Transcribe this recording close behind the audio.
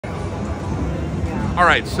All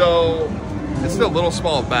right, so it's a little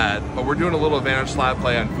small bet, but we're doing a little advantage slot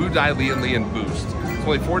play on Fu Dai Lian Lian Boost. It's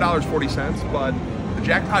only $4.40, but the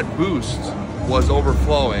jackpot boost was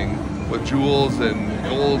overflowing with jewels and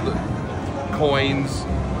gold coins.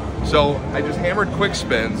 So I just hammered quick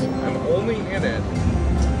spins. I'm only in it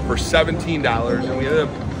for $17, and we ended up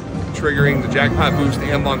triggering the jackpot boost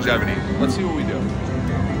and longevity. Let's see what we do.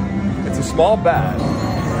 It's a small bet.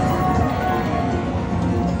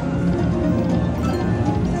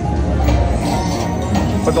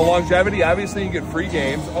 But the longevity, obviously you get free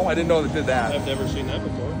games. Oh, I didn't know they did that. I've never seen that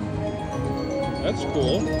before. That's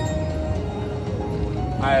cool.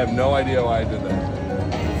 I have no idea why I did that.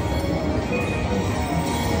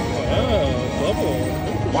 Oh, double.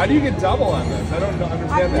 Why do you get double on this? I don't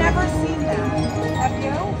understand that. I've never seen that. Have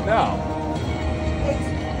you? No. It's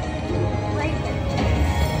crazy.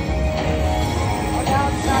 Oh, now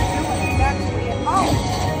it's not doing it. That's weird.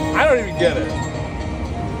 Oh, I don't even get it.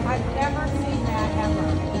 I've never seen that ever.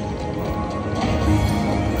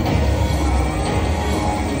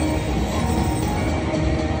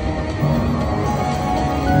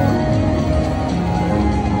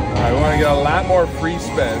 All right, we want to get a lot more free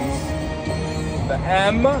spins. The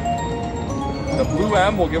M, the blue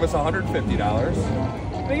M will give us $150.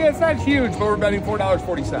 Again, it's not huge, but we're betting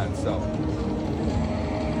 $4.40, so.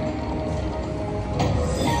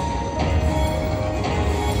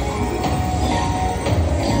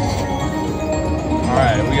 All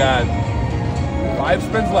right, we got 5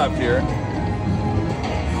 spins left here.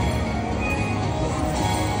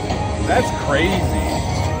 That's crazy.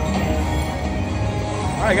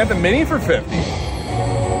 All right, I got the mini for 50.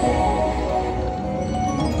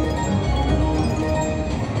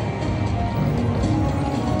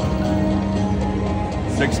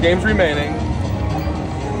 Six games remaining.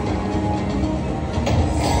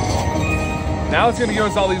 Now it's gonna give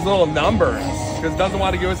us all these little numbers because it doesn't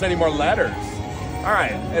want to give us any more letters. All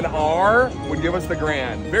right, an R would give us the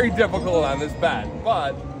grand. Very difficult on this bet,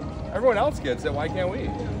 but everyone else gets it. Why can't we?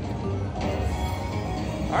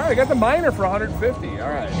 All right, I got the minor for 150. All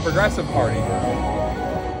right, progressive party.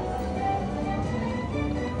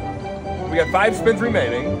 We got 5 spins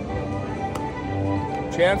remaining.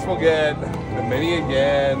 Chance will get the mini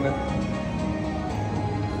again.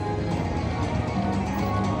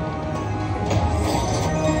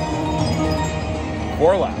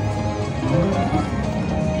 Four left.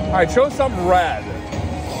 All right, show something red.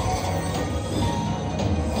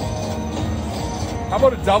 How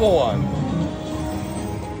about a double one?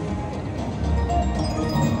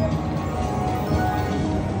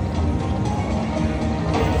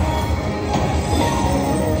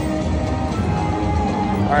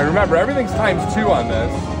 All right, remember, everything's times 2 on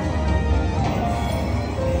this.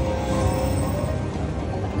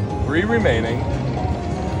 3 remaining.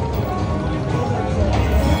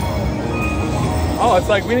 Oh, it's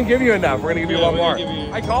like we didn't give you enough. We're gonna give you one more.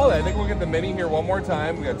 I called it. I think we'll get the mini here one more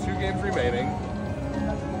time. We got 2 games remaining.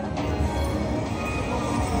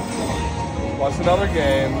 Plus another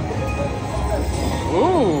game.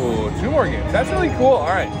 Ooh, 2 more games. That's really cool. All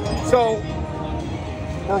right, so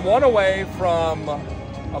we're 1 away from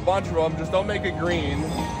a bunch of them. Just don't make it green.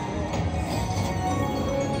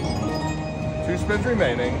 2 spins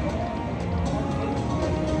remaining.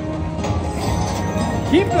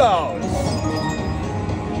 Keep those.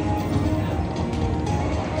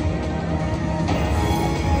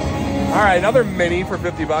 All right, another mini for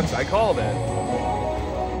 50 bucks. I called it.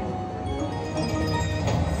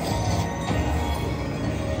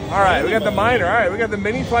 All right, we got the minor. All right, we got the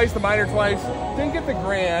mini twice, the minor twice. Didn't get the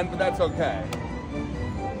grand, but that's okay.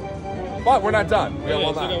 But we're not done. We got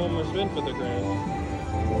one got one more spin for the grand.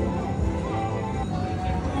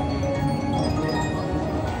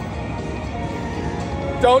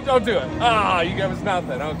 Don't do it. Ah, you gave us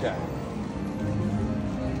nothing. Okay.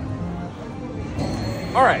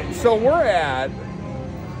 All right, so we're at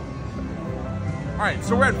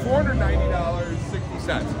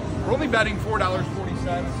 $490.60. We're only betting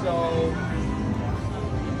 $4.40, so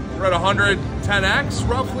we're at 110x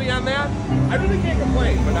roughly on that. I really can't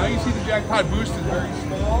complain, but now you see the jackpot boost is very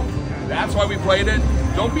small. That's why we played it.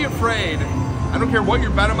 Don't be afraid. I don't care what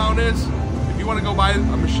your bet amount is. If you want to go buy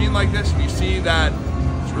a machine like this and you see that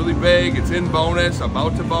it's really big, it's in bonus,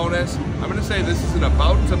 about to bonus, I'm going to say this is an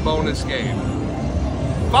about to bonus game.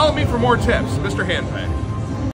 Follow me for more tips, Mr. Handpay.